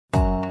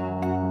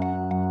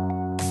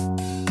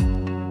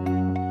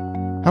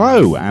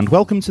Hello and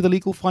welcome to the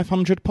Legal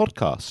 500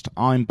 podcast.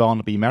 I'm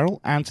Barnaby Merrill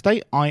and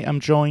today I am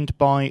joined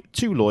by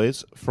two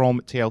lawyers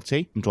from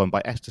TLT. I'm joined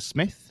by Esther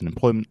Smith, an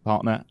employment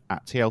partner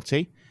at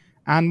TLT,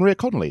 and Maria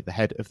Connolly, the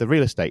head of the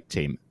real estate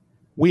team.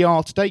 We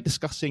are today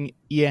discussing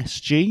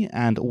ESG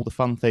and all the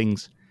fun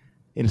things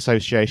in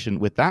association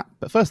with that.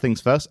 But first things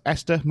first,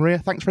 Esther, Maria,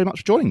 thanks very much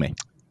for joining me.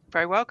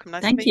 Very welcome.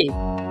 Nice Thank to meet you.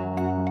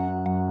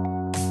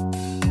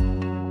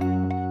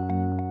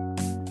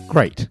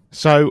 Great.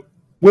 So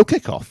we'll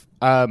kick off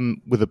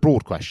with a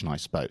broad question, I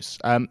suppose.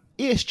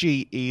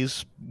 ESG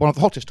is one of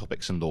the hottest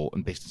topics in law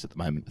and business at the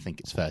moment, I think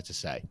it's fair to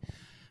say.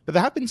 But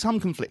there have been some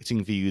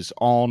conflicting views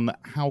on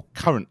how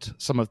current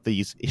some of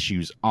these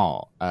issues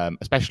are,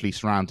 especially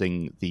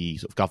surrounding the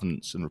sort of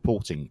governance and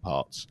reporting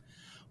parts.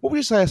 What would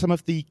you say are some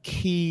of the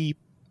key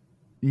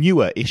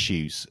newer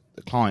issues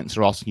that clients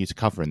are asking you to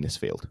cover in this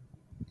field?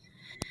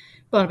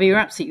 Barnaby, you're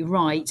absolutely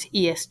right.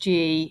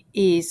 ESG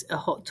is a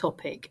hot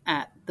topic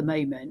at the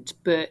moment,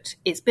 but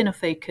it's been a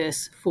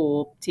focus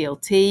for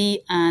TLT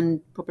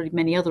and probably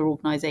many other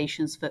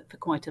organisations for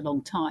quite a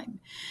long time.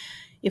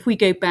 If we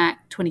go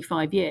back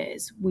 25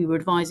 years, we were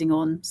advising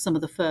on some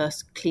of the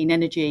first clean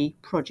energy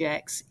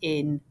projects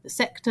in the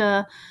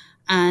sector,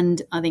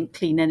 and I think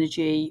clean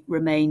energy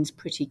remains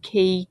pretty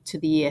key to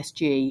the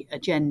ESG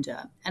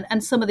agenda.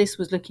 And some of this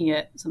was looking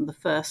at some of the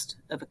first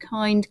of a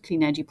kind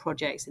clean energy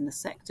projects in the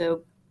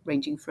sector,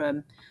 ranging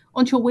from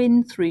onshore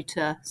wind through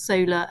to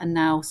solar, and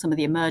now some of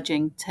the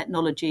emerging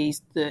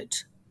technologies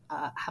that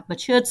have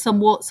matured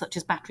somewhat, such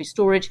as battery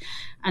storage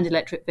and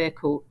electric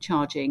vehicle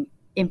charging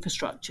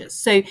infrastructures.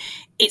 So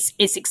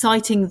it's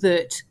exciting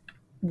that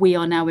we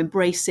are now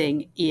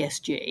embracing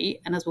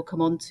ESG, and as we'll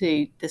come on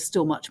to, there's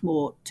still much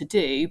more to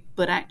do,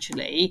 but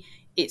actually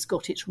it's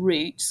got its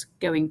roots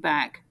going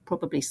back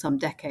probably some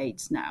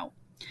decades now.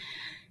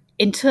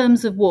 In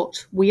terms of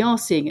what we are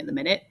seeing at the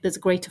minute, there's a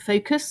greater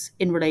focus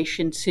in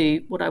relation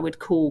to what I would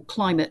call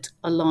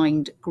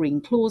climate-aligned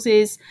green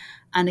clauses.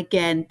 And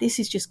again, this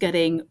is just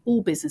getting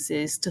all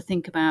businesses to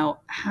think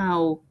about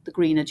how the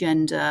green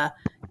agenda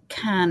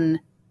can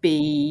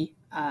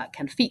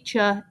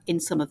feature in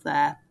some of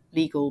their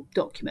legal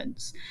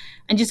documents.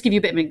 And just to give you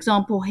a bit of an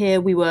example here,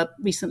 we were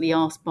recently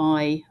asked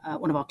by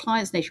one of our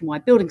clients,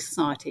 Nationwide Building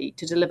Society,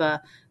 to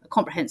deliver a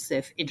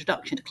comprehensive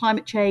introduction to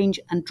climate change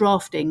and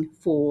drafting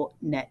for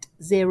net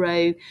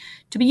zero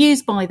to be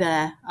used by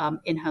their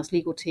in-house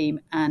legal team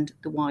and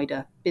the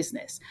wider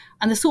business.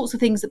 And the sorts of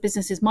things that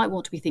businesses might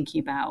want to be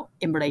thinking about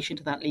in relation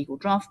to that legal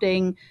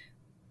drafting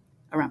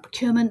around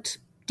procurement,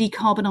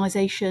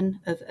 decarbonisation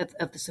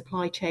of the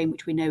supply chain,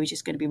 which we know is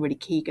just going to be really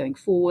key going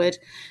forward,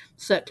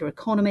 circular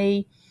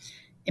economy,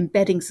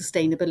 embedding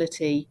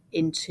sustainability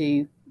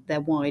into their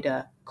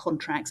wider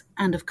contracts,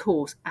 and of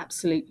course,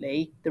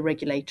 absolutely, the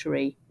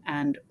regulatory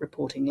and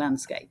reporting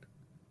landscape.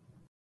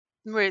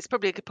 Maria, it's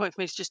probably a good point for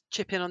me to just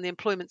chip in on the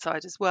employment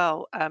side as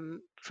well,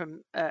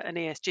 from an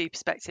ESG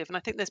perspective. And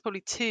I think there's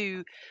probably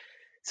two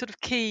sort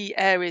of key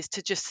areas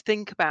to just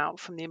think about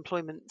from the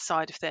employment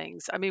side of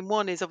things. I mean,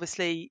 one is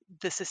obviously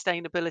the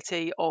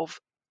sustainability of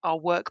our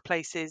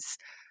workplaces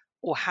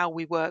or how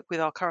we work with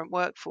our current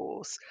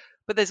workforce.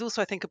 But there's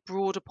also, I think, a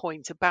broader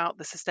point about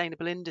the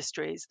sustainable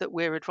industries that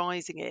we're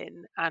advising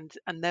in and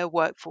their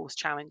workforce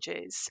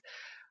challenges.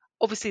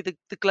 Obviously, the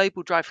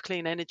global drive for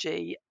clean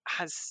energy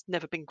has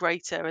never been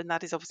greater, and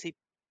that is obviously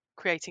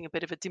creating a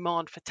bit of a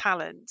demand for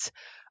talent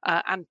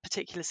and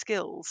particular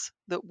skills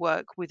that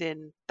work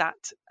within that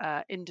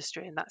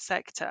industry and that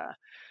sector.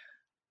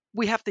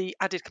 We have the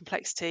added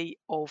complexity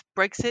of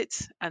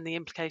Brexit and the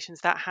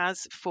implications that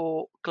has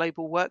for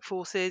global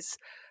workforces.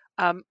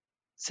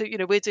 So,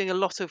 we're doing a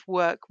lot of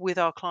work with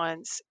our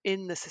clients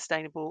in the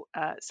sustainable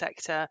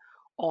sector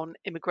on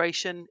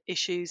immigration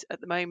issues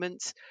at the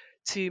moment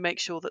to make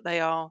sure that they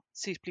are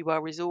suitably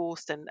well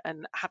resourced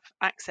and have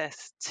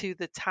access to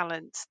the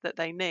talent that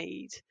they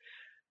need.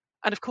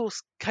 And of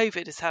course,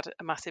 COVID has had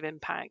a massive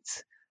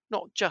impact,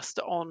 not just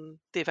on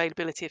the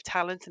availability of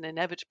talent, and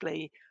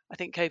inevitably, I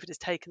think COVID has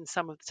taken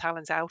some of the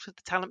talent out of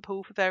the talent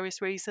pool for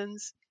various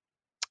reasons,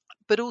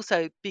 but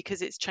also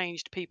because it's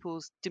changed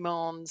people's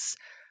demands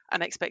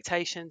and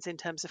expectations in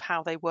terms of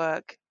how they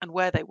work and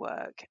where they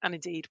work, and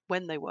indeed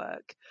when they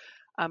work.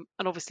 And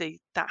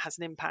obviously, that has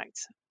an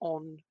impact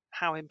on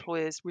how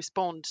employers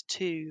respond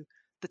to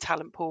the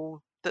talent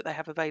pool that they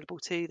have available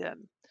to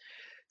them.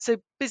 So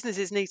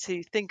businesses need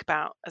to think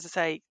about, as I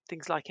say,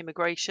 things like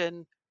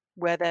immigration,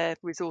 where they're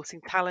resourcing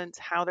talent,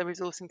 how they're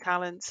resourcing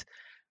talent,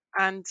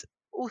 and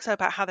also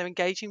about how they're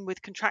engaging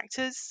with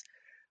contractors.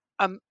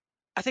 I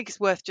think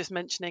it's worth just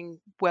mentioning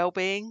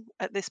well-being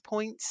at this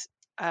point.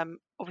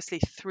 Obviously,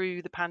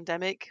 through the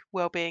pandemic,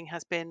 well-being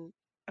has been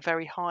a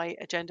very high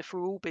agenda for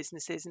all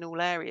businesses in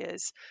all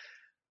areas.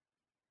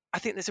 I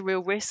think there's a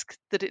real risk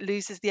that it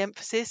loses the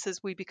emphasis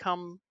as we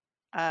become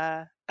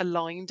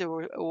aligned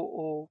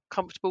or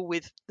comfortable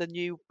with the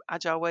new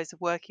agile ways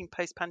of working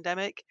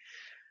post-pandemic.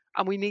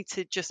 And we need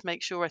to just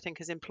make sure, I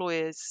think, as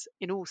employers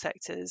in all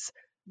sectors,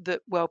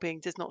 that wellbeing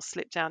does not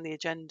slip down the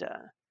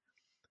agenda.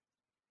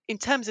 In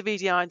terms of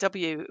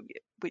EDI&W,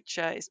 which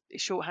is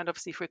shorthand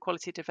obviously for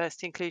equality,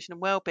 diversity, inclusion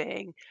and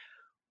wellbeing,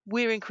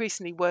 we're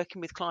increasingly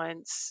working with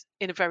clients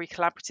in a very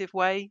collaborative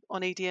way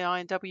on EDI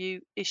and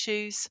W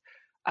issues,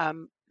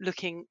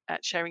 looking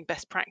at sharing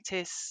best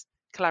practice,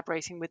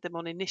 collaborating with them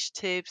on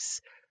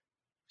initiatives,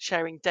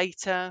 sharing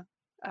data,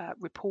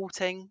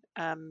 reporting,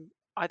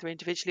 either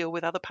individually or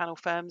with other panel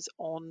firms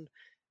on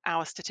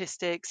our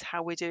statistics,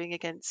 how we're doing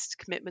against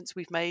commitments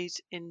we've made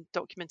in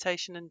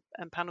documentation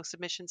and panel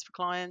submissions for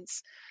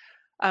clients,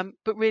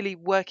 but really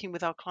working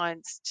with our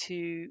clients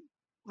to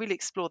really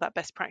explore that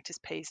best practice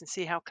piece and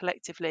see how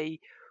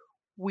collectively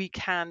we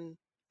can,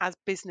 as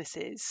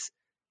businesses,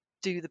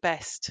 do the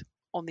best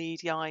on the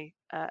EDI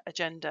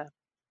agenda.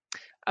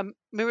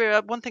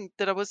 Maria, one thing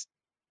that I was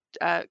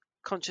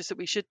conscious that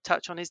we should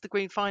touch on is the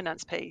green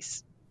finance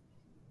piece.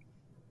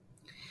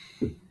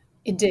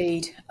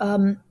 Indeed.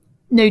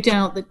 No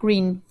doubt that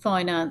green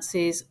finance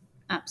is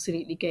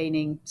absolutely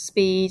gaining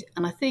speed.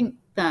 And I think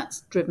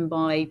that's driven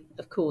by,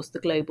 of course, the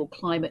global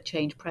climate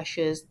change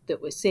pressures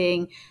that we're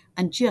seeing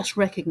and just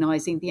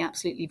recognising the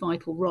absolutely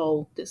vital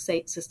role that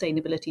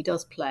sustainability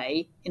does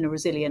play in a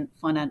resilient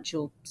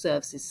financial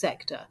services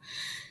sector.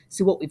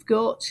 So what we've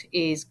got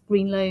is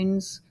green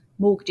loans,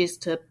 mortgages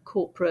to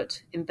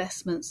corporate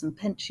investments and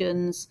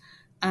pensions,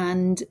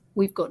 and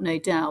we've got no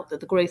doubt that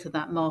the growth of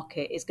that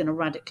market is going to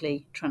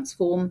radically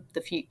transform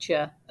the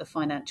future of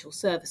financial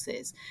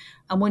services.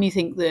 And when you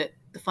think that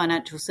the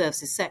financial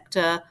services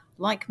sector,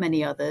 like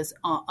many others,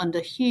 are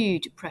under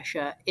huge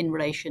pressure in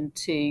relation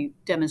to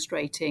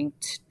demonstrating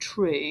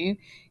true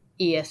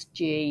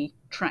ESG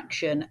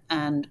traction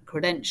and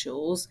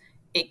credentials,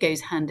 it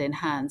goes hand in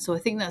hand. So I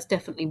think that's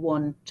definitely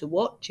one to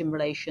watch in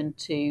relation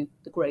to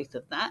the growth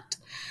of that.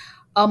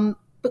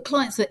 But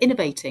clients are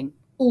innovating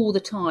all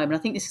the time. And I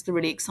think this is the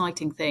really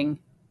exciting thing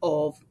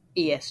of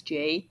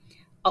ESG,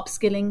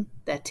 upskilling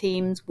their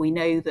teams. We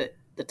know that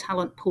the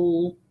talent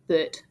pool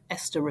that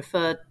Esther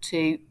referred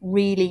to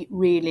really,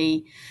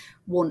 really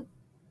want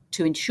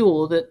to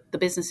ensure that the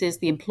businesses,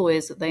 the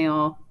employers that they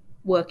are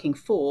working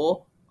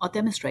for are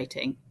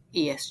demonstrating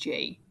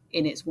ESG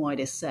in its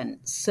widest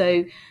sense.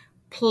 So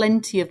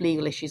plenty of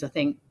legal issues, I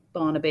think,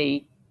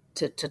 Barnaby,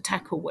 to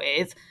tackle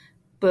with.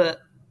 But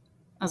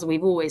as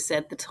we've always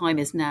said, the time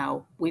is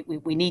now. We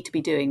need to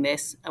be doing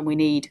this, and we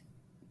need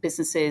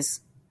businesses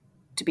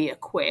to be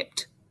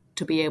equipped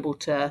to be able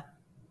to,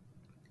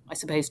 I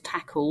suppose,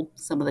 tackle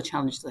some of the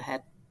challenges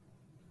ahead.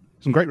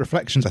 Some great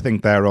reflections, I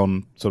think, there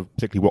on sort of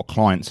particularly what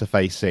clients are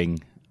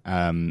facing,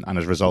 and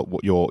as a result,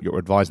 what you're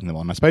advising them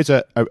on. I suppose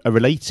a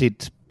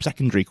related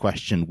secondary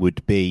question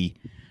would be,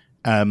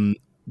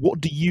 what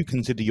do you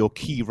consider your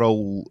key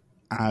role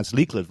as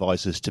legal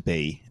advisors to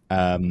be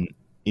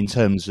in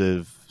terms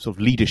of sort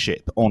of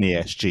leadership on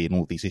ESG and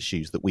all these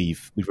issues that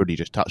we've really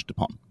just touched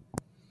upon?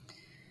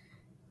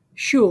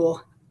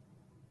 Sure.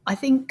 I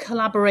think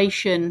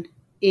collaboration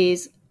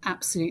is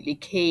absolutely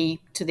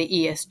key to the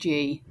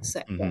ESG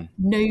sector. Mm-hmm.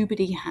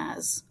 Nobody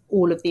has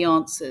all of the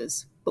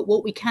answers, but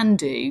what we can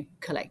do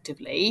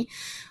collectively,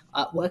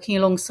 working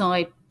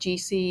alongside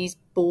GCs,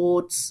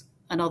 boards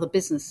and other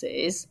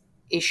businesses,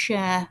 is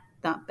share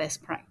that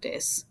best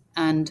practice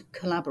and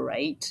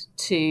collaborate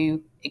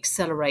to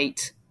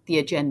accelerate the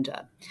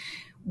agenda.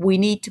 We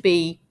need to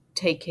be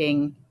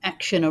taking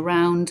action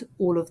around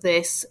all of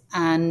this,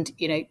 and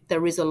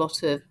there is a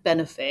lot of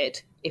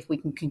benefit if we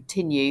can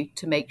continue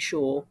to make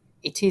sure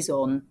it is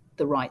on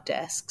the right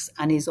desks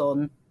and is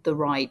on the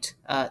right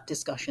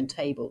discussion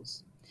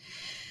tables.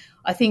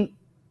 I think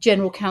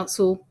General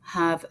Counsel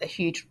have a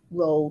huge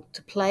role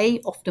to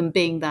play, often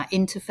being that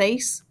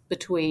interface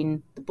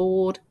between the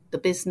board, the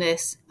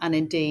business, and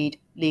indeed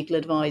legal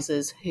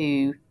advisors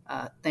who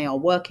they are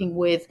working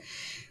with.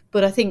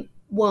 But I think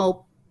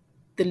while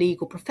the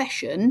legal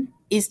profession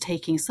is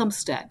taking some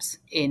steps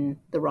in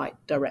the right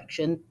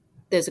direction,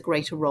 there's a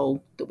greater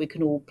role that we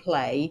can all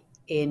play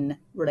in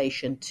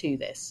relation to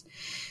this.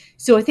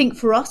 So I think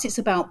for us, it's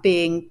about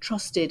being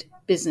trusted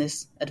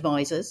business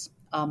advisors.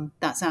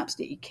 That's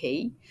absolutely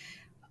key.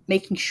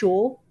 Making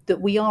sure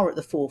that we are at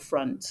the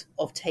forefront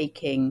of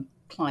taking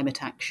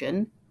climate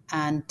action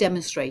and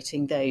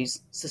demonstrating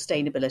those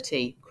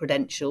sustainability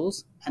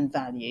credentials and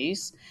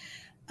values,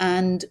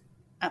 and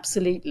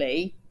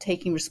absolutely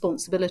taking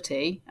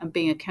responsibility and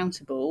being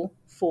accountable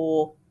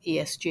for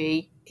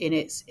ESG in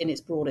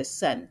its broadest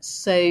sense.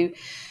 So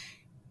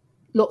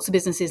lots of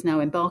businesses now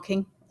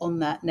embarking on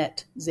that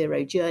net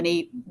zero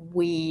journey.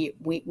 We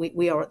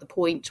are at the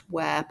point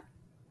where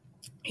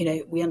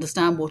we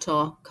understand what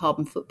our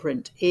carbon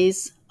footprint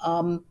is,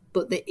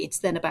 but it's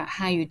then about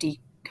how you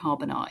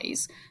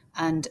decarbonise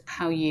and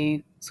how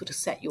you sort of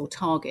set your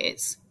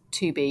targets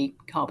to be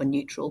carbon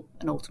neutral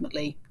and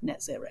ultimately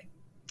net zero.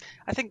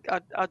 I think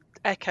I'd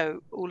echo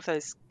all of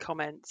those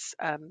comments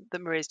that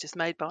Maria's just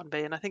made,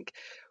 Barnaby. And I think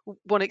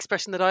one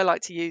expression that I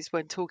like to use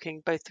when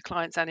talking both to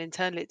clients and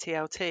internally at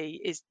TLT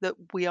is that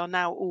we are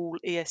now all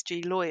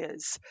ESG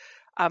lawyers.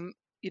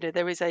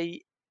 There is a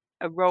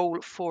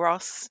role for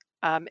us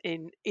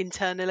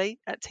internally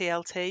at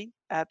TLT,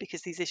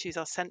 because these issues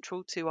are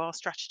central to our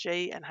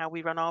strategy and how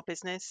we run our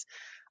business.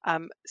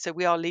 So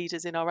we are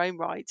leaders in our own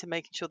right to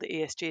making sure that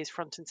ESG is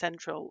front and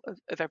central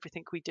of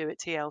everything we do at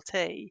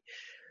TLT.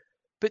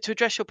 But to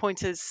address your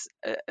point as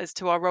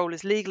to our role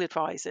as legal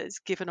advisors,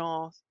 given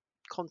our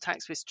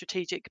contacts with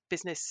strategic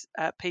business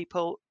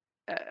people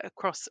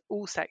across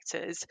all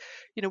sectors,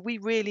 we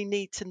really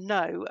need to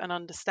know and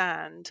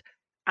understand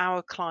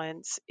our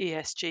clients'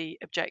 ESG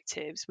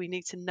objectives. We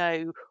need to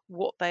know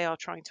what they are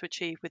trying to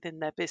achieve within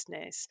their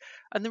business.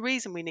 And the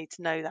reason we need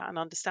to know that and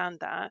understand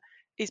that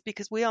is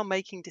because we are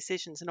making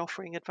decisions and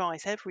offering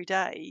advice every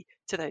day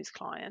to those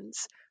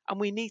clients. And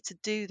we need to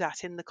do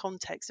that in the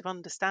context of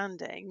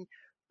understanding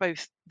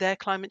both their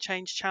climate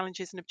change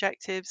challenges and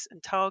objectives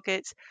and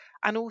targets,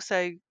 and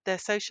also their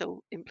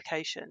social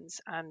implications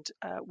and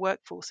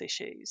workforce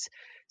issues.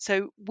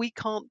 So we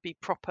can't be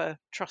proper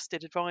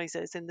trusted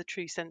advisors in the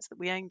true sense that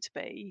we aim to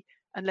be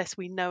unless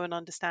we know and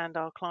understand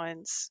our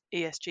clients'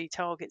 ESG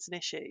targets and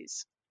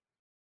issues.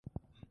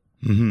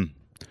 Mm-hmm.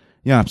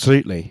 Yeah,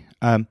 absolutely.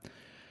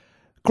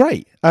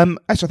 Great. So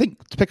I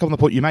think to pick up on the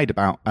point you made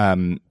about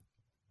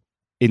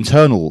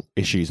internal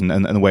issues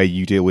and the way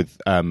you deal with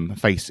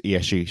face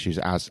ESG issues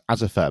as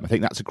a firm, I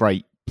think that's a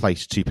great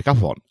place to pick up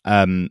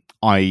on.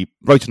 I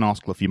wrote an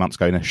article a few months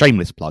ago, in a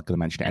shameless plug, going to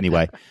mention it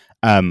anyway,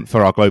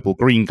 for our Global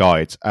Green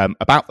Guide,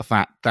 about the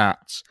fact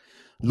that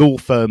law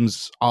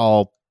firms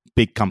are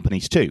big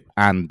companies too,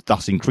 and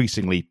thus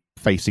increasingly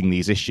facing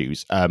these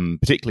issues,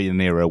 particularly in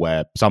an era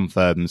where some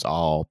firms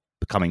are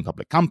becoming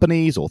public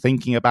companies or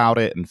thinking about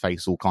it and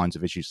face all kinds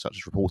of issues such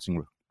as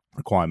reporting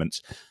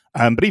requirements.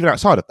 But even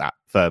outside of that,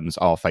 firms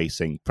are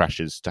facing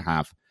pressures to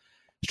have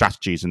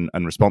strategies and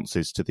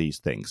responses to these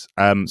things.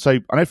 So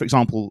I know, for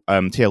example,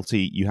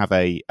 TLT, you have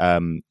a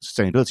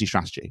sustainability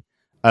strategy.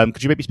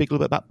 Could you maybe speak a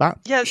little bit about that?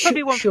 Yeah, it's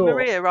probably one for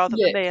Maria rather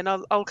than me, and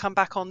I'll come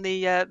back on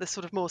the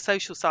sort of more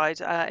social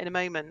side in a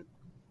moment.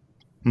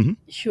 Mm-hmm.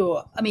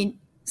 Sure. I mean,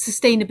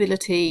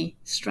 sustainability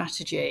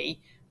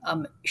strategy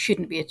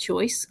shouldn't be a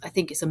choice. I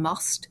think it's a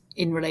must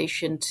in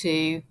relation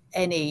to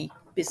any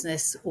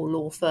business or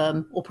law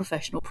firm or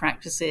professional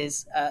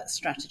practices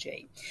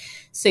strategy.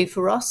 So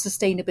for us,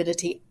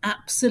 sustainability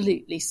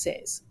absolutely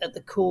sits at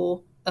the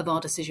core of our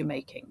decision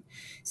making.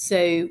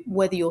 So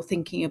whether you're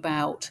thinking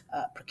about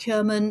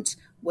procurement,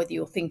 whether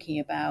you're thinking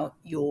about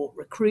your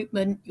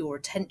recruitment, your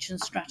retention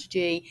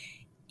strategy,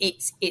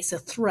 it's a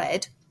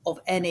thread of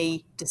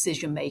any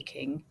decision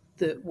making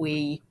that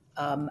we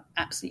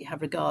absolutely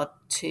have regard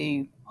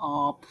to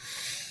our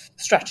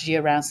strategy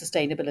around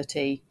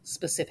sustainability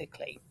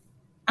specifically.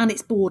 And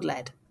it's board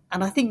led.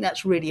 And I think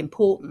that's really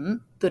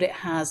important that it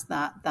has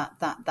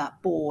that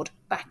board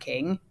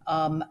backing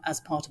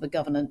as part of the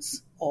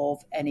governance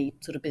of any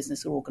sort of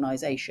business or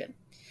organisation.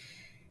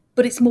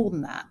 But it's more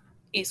than that.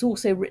 It's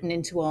also written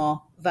into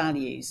our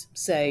values.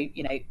 So,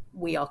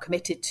 we are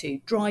committed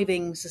to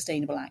driving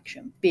sustainable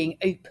action, being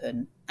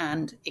open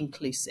and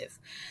inclusive.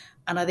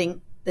 And I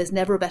think there's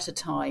never a better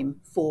time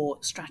for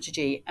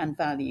strategy and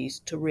values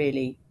to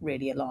really,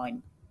 really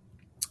align.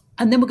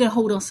 And then we're going to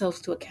hold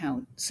ourselves to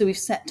account. So we've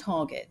set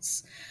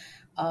targets.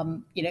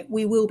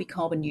 We will be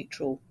carbon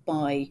neutral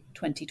by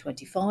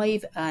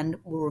 2025, and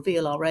we'll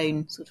reveal our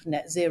own sort of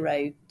net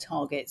zero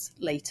targets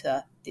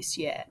later this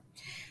year.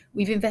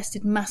 We've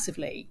invested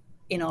massively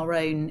in our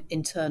own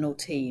internal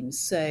teams.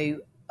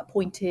 So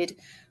appointed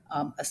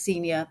a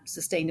senior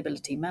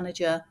sustainability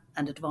manager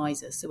and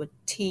advisor. So a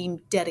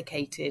team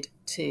dedicated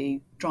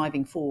to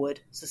driving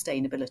forward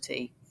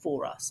sustainability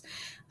for us.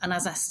 And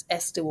as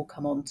Esther will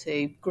come on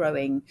to,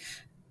 growing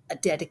a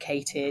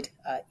dedicated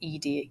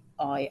EDI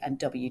and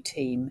W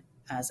team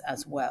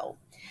as well.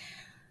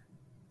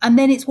 And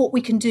then it's what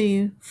we can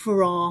do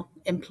for our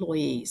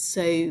employees.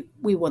 So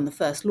we were one of the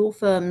first law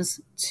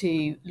firms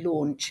to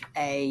launch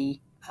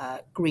a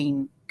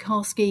green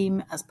car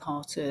scheme as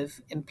part of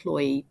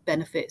employee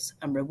benefits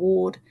and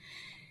reward,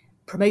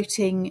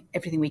 promoting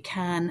everything we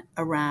can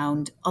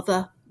around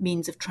other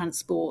means of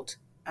transport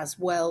as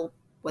well,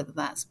 whether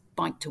that's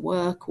bike to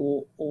work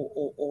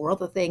or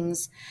other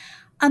things.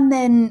 And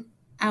then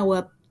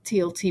our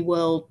TLT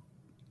World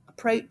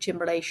approach in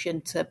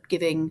relation to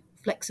giving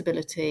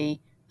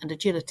flexibility and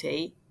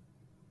agility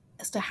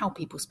as to how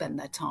people spend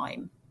their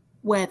time,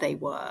 where they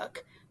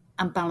work,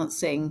 and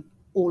balancing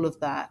all of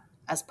that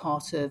as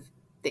part of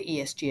the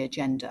ESG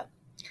agenda.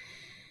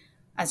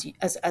 As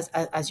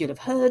you'll have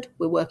heard,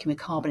 we're working with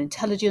Carbon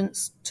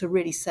Intelligence to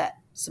really set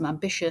some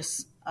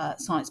ambitious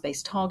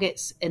science-based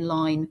targets in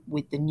line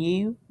with the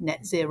new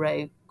net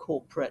zero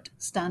corporate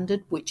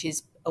standard, which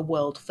is a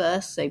world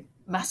first, so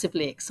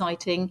massively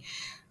exciting.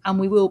 And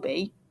we will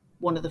be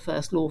one of the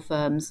first law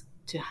firms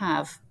to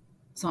have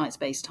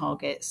science-based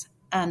targets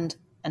and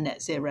a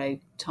net zero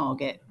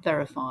target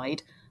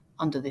verified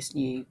under this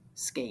new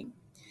scheme.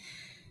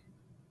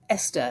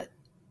 Esther,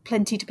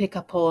 plenty to pick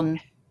up on,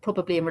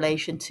 probably in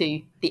relation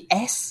to the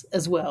S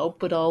as well,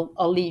 but I'll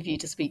leave you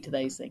to speak to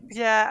those things.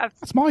 Yeah,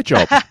 that's my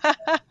job.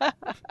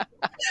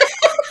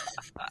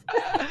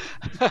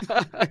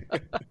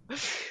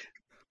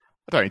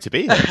 don't need to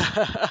be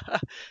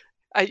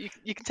here.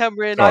 You can tell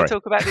Maria and I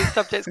talk about these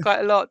subjects quite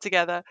a lot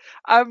together.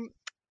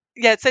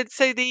 Yeah, so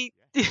the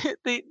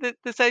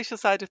social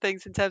side of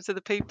things in terms of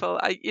the people,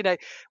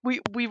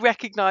 we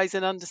recognise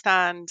and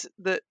understand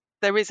that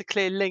there is a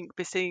clear link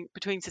between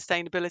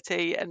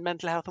sustainability and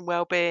mental health and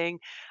well-being,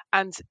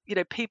 and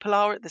people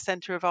are at the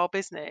centre of our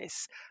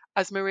business.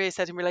 As Maria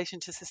said in relation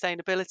to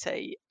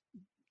sustainability,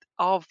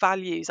 our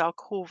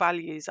core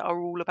values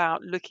are all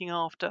about looking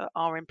after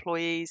our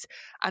employees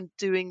and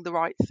doing the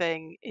right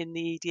thing in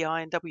the EDI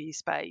and W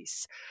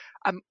space.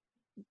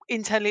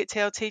 Internally at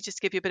TLT, just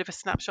to give you a bit of a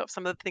snapshot of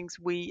some of the things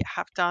we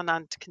have done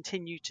and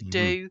continue to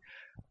do,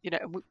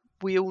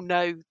 we all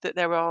know that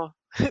there are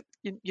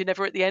you're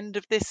never at the end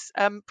of this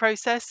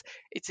process.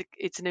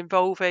 It's an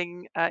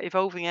evolving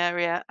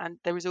area, and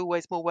there is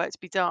always more work to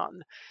be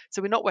done.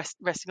 So we're not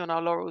resting on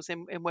our laurels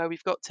in where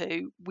we've got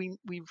to. We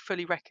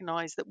fully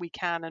recognise that we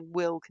can and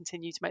will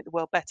continue to make the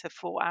world better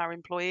for our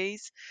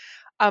employees.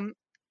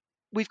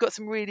 We've got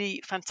some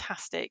really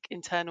fantastic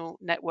internal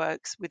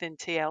networks within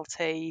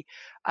TLT,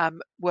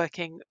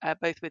 working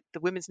both with the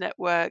Women's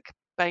Network,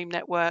 BAME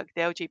Network,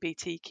 the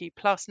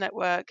LGBTQ+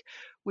 network.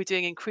 We're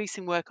doing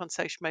increasing work on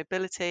social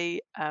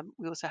mobility.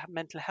 We also have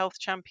mental health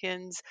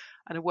champions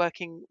and are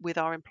working with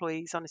our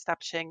employees on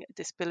establishing a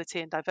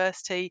disability and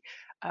diversity,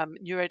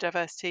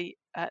 neurodiversity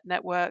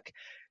network.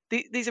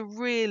 These are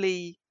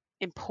really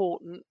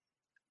important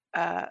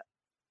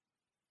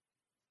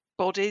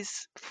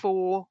bodies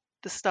for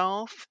the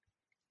staff.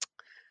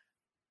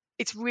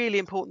 It's really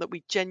important that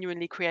we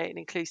genuinely create an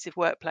inclusive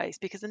workplace,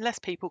 because unless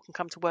people can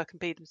come to work and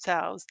be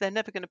themselves, they're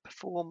never going to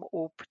perform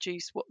or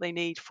produce what they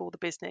need for the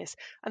business,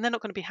 and they're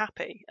not going to be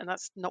happy, and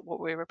that's not what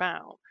we're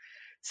about.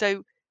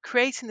 So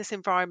creating this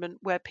environment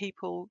where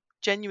people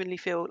genuinely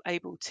feel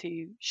able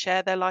to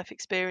share their life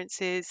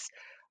experiences,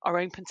 are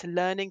open to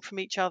learning from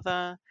each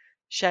other,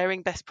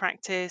 sharing best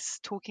practice,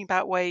 talking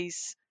about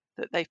ways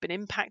that they've been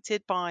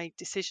impacted by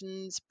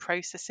decisions,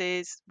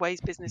 processes,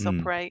 ways business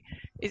operate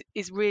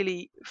is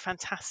really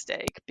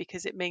fantastic,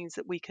 because it means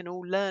that we can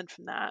all learn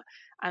from that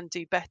and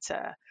do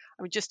better.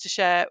 I mean, just to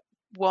share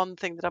one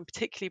thing that I'm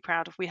particularly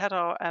proud of, we had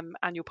our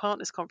annual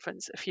partners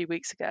conference a few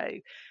weeks ago,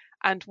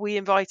 and we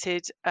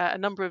invited a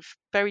number of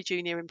very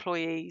junior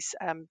employees,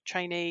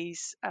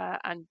 trainees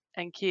and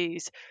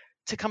NQs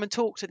to come and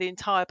talk to the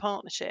entire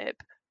partnership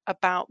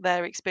about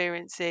their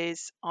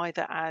experiences,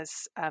 either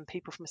as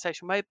people from a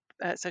social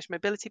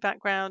mobility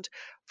background,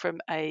 from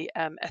a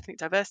ethnic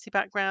diversity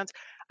background,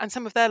 and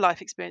some of their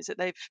life experience that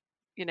they've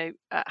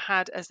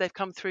had as they've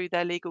come through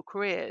their legal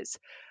careers.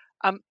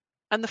 And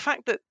the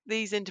fact that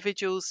these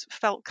individuals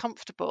felt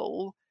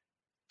comfortable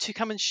to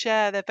come and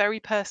share their very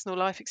personal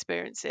life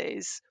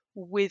experiences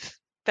with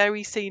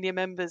very senior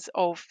members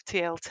of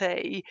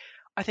TLT,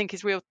 I think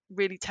is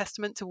really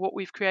testament to what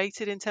we've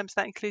created in terms of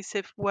that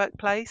inclusive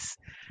workplace.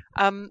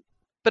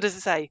 But as I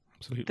say,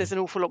 absolutely, there's an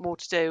awful lot more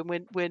to do,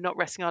 and we're not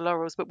resting our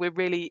laurels, but we're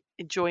really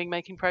enjoying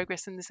making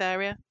progress in this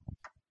area.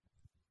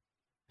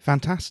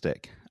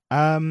 Fantastic.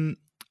 I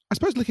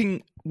suppose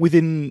looking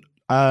within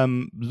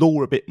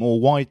law a bit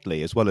more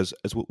widely, as well as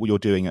what you're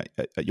doing at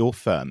your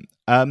firm,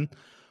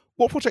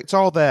 what projects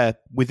are there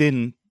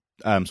within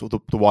sort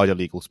of the wider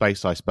legal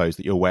space, I suppose,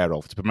 that you're aware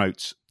of to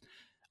promote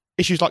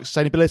issues like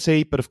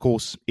sustainability? But of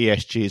course,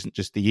 ESG isn't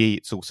just the E;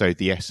 it's also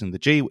the S and the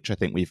G, which I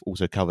think we've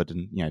also covered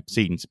and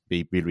seen to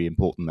be really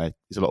important.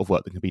 There's a lot of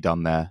work that can be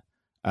done there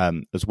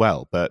as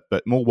well. But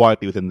more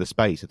widely within the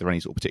space, are there any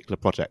sort of particular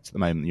projects at the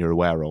moment you're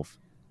aware of?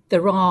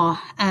 There are,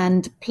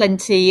 and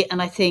plenty,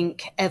 and I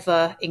think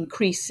ever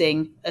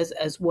increasing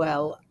as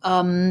well.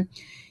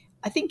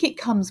 I think it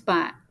comes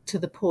back to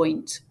the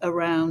point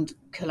around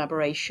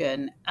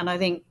collaboration, and I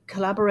think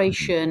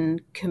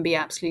collaboration can be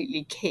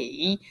absolutely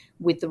key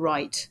with the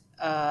right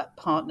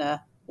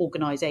partner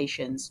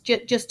organisations.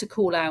 Just to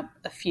call out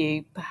a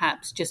few,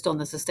 perhaps just on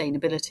the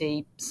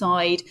sustainability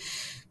side,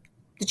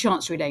 the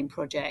Chancery Lane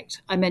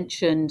project. I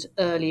mentioned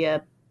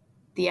earlier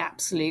the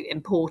absolute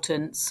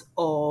importance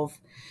of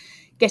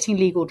getting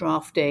legal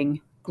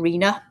drafting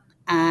greener,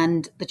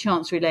 and the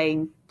Chancery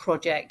Lane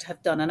project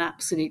have done an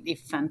absolutely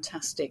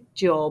fantastic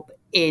job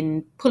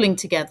in pulling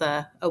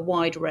together a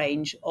wide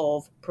range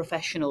of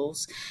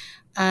professionals.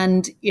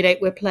 And,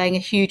 we're playing a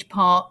huge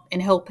part in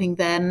helping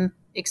them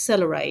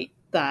accelerate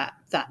that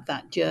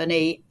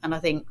journey. And I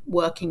think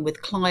working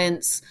with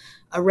clients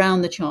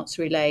around the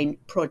Chancery Lane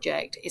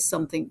project is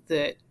something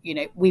that,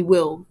 we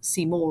will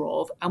see more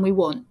of, and we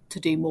want to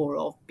do more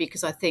of,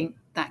 because I think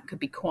that could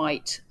be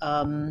quite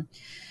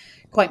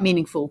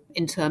meaningful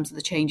in terms of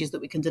the changes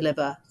that we can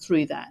deliver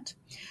through that.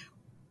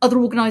 Other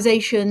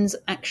organisations,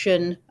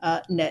 Action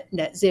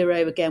Net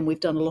Zero. Again, we've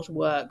done a lot of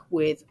work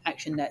with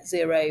Action Net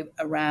Zero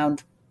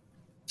around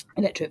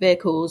electric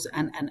vehicles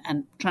and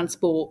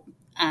transport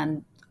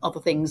and other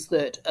things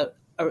that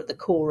are at the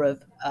core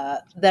of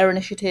their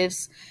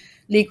initiatives.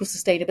 Legal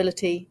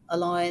Sustainability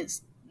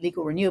Alliance,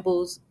 Legal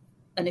Renewables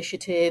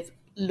Initiative,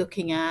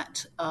 looking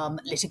at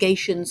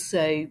litigation,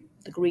 so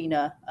the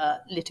Greener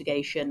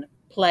Litigation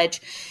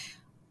Pledge.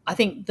 I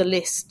think the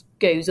list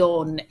goes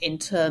on in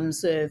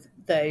terms of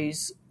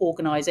those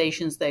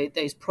organisations,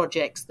 those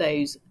projects,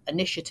 those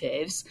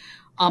initiatives.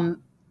 And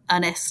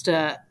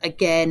Esther,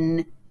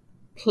 again,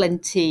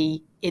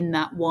 plenty in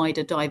that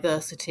wider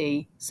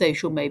diversity,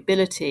 social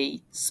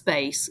mobility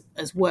space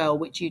as well,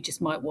 which you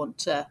just might want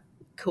to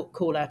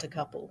call out a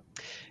couple.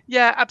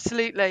 Yeah,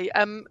 absolutely.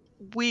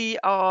 We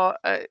are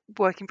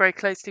working very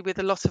closely with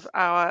a lot of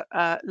our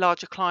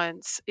larger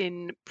clients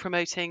in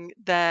promoting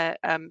their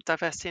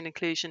diversity and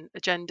inclusion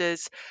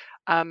agendas.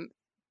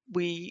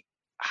 We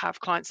have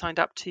clients signed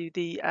up to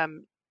the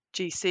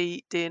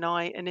GC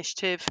D&I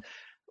initiative.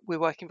 We're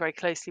working very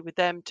closely with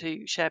them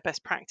to share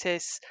best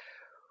practice.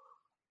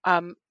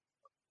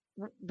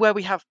 Where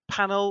we have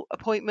panel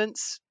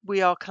appointments,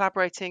 we are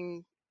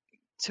collaborating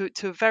to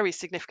a very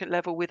significant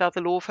level with other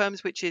law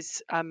firms, which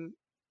is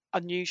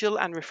unusual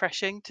and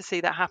refreshing to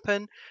see that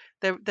happen.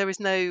 There is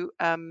no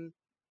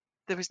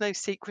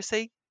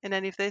secrecy in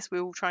any of this.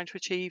 We're all trying to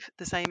achieve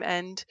the same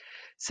end,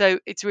 so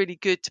it's really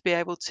good to be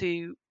able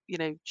to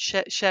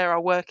share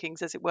our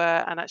workings, as it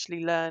were, and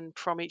actually learn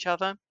from each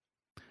other.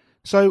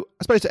 So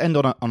I suppose to end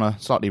on a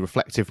slightly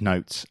reflective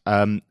note,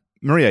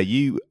 Maria,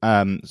 you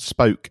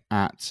spoke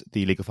at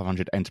the Legal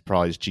 500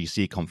 Enterprise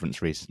GC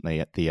conference recently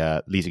at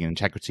the Leasing and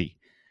Integrity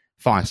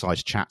fireside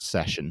chat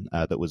session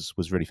that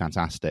was really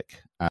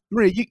fantastic.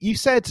 Maria, you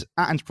said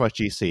at Enterprise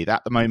GC that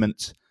at the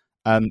moment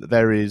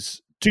there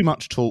is too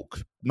much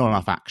talk, not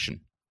enough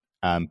action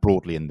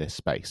broadly in this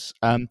space.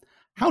 How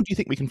do you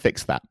think we can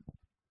fix that?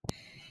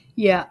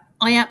 Yeah,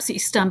 I absolutely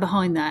stand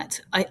behind that.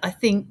 I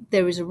think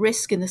there is a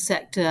risk in the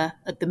sector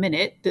at the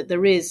minute that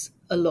there is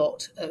a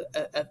lot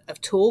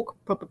of talk,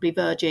 probably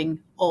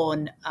verging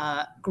on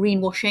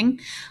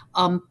greenwashing.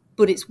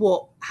 But it's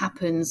what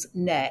happens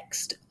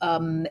next.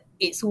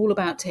 It's all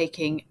about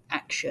taking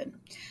action.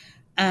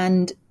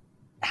 And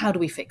how do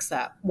we fix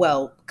that?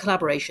 Well,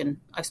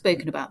 collaboration. I've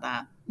spoken about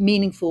that.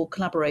 Meaningful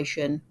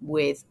collaboration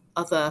with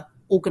other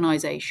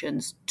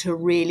organisations to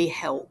really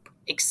help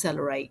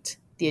accelerate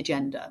the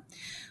agenda.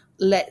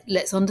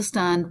 Let's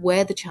understand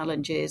where the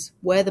challenges,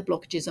 where the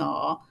blockages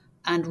are,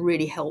 and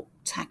really help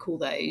tackle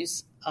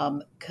those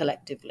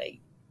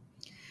collectively.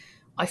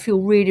 I feel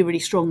really, really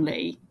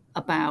strongly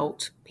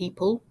about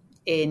people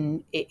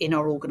in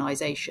our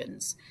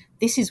organisations.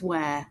 This is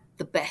where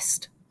the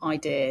best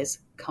ideas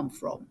come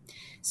from.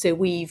 So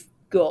we've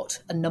got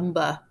a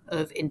number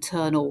of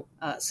internal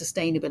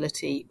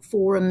sustainability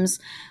forums,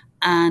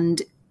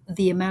 and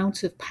the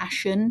amount of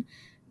passion,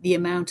 the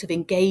amount of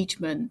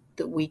engagement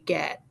that we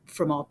get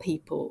from our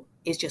people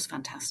is just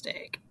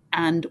fantastic.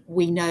 And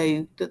we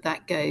know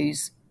that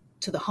goes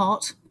to the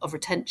heart of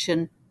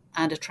retention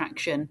and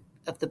attraction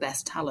of the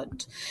best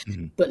talent.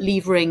 Mm-hmm. But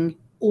levering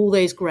all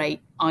those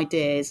great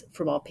ideas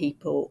from our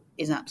people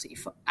is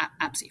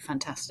absolutely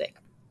fantastic.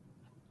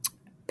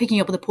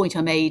 Picking up on the point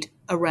I made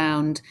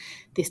around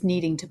this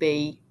needing to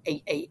be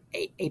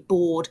a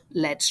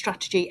board-led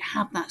strategy,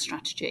 have that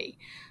strategy,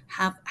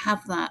 have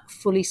that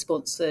fully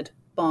sponsored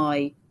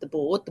by the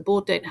board. The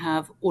board don't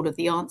have all of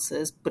the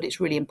answers, but it's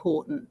really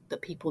important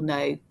that people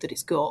know that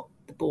it's got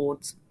the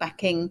board's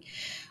backing.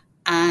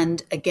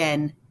 And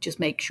again, just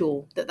make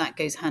sure that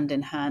goes hand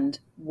in hand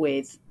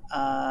with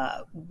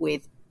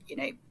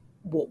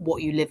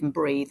what you live and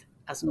breathe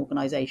as an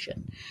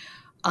organisation.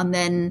 And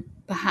then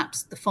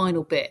perhaps the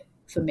final bit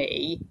for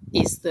me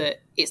is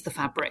that it's the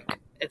fabric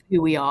of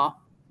who we are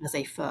as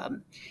a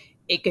firm.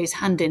 It goes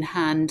hand in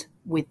hand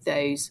with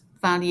those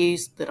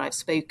values that I've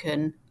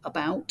spoken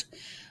about.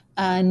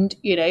 And,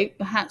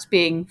 perhaps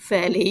being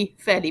fairly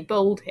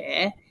bold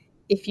here,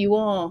 if you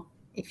are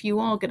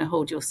going to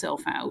hold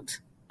yourself out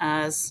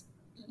as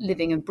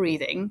living and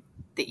breathing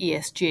the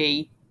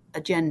ESG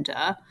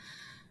agenda,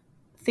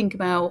 think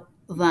about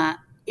that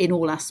in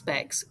all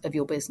aspects of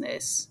your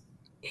business.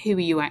 Who are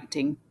you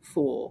acting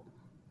for?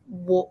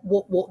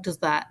 What does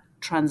that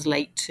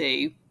translate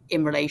to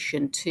in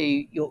relation to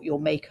your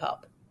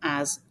makeup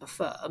as a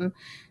firm?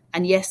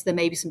 And yes, there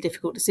may be some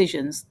difficult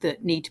decisions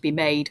that need to be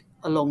made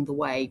along the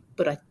way,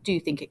 but I do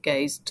think it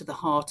goes to the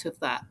heart of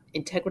that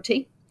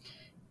integrity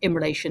in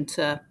relation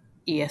to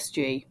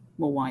ESG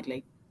more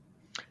widely.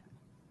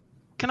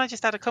 Can I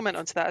just add a comment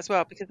onto that as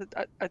well? Because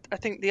I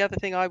think the other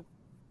thing I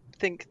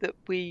think that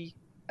we,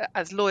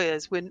 as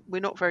lawyers, we're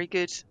not very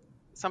good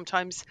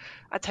sometimes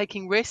at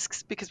taking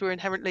risks because we're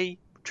inherently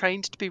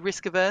trained to be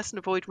risk averse and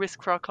avoid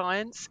risk for our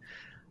clients.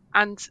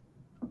 And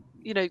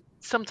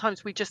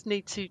sometimes we just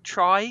need to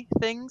try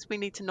things. We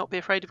need to not be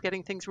afraid of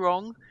getting things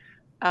wrong.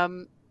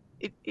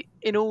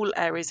 In all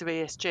areas of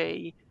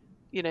ESG,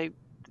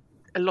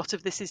 a lot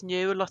of this is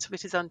new, a lot of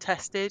it is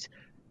untested.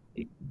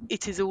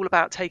 It is all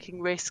about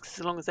taking risks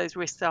as long as those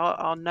risks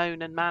are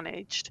known and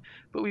managed.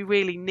 But we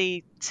really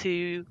need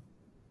to,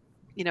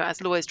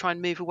 as lawyers, try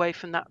and move away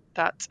from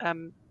that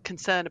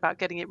concern about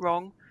getting it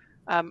wrong.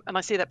 And I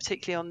see that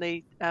particularly on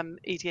the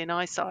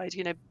ED&I side.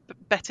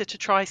 Better to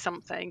try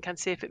something and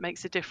see if it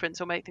makes a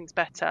difference or make things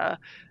better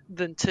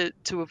than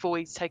to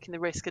avoid taking the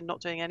risk and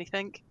not doing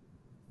anything.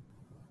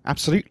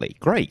 Absolutely.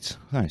 Great.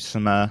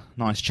 Some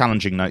nice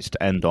challenging notes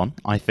to end on,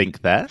 I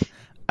think, there.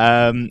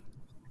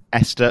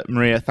 Esther,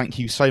 Maria, thank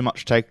you so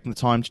much for taking the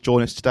time to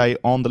join us today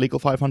on the Legal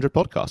 500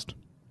 podcast.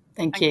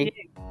 Thank you.